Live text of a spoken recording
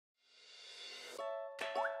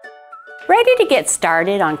Ready to get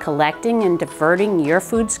started on collecting and diverting your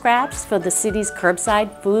food scraps for the city's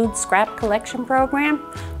Curbside Food Scrap Collection Program?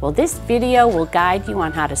 Well, this video will guide you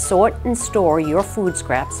on how to sort and store your food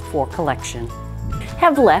scraps for collection.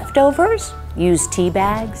 Have leftovers? Use tea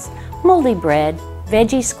bags, moldy bread,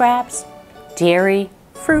 veggie scraps, dairy,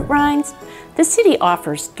 fruit rinds? The city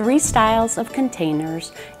offers 3 styles of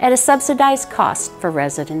containers at a subsidized cost for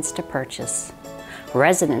residents to purchase.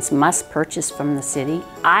 Residents must purchase from the city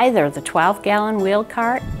either the 12-gallon wheel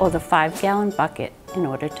cart or the 5-gallon bucket in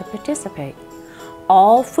order to participate.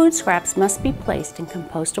 All food scraps must be placed in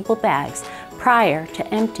compostable bags prior to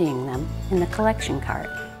emptying them in the collection cart.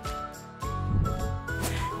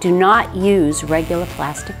 Do not use regular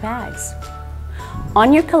plastic bags.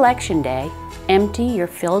 On your collection day, empty your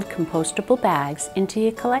filled compostable bags into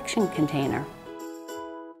your collection container.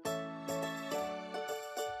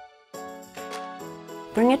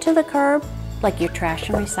 Bring it to the curb like your trash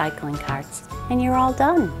and recycling carts, and you're all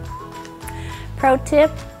done. Pro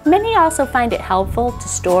tip, many also find it helpful to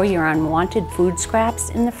store your unwanted food scraps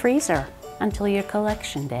in the freezer until your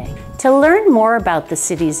collection day. To learn more about the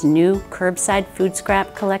city's new Curbside Food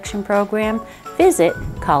Scrap Collection Program, visit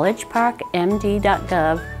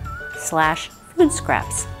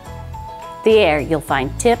collegeparkmd.gov/foodscraps. There you'll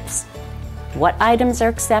find tips, what items are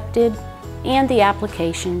accepted, and the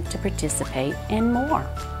application to participate, and more.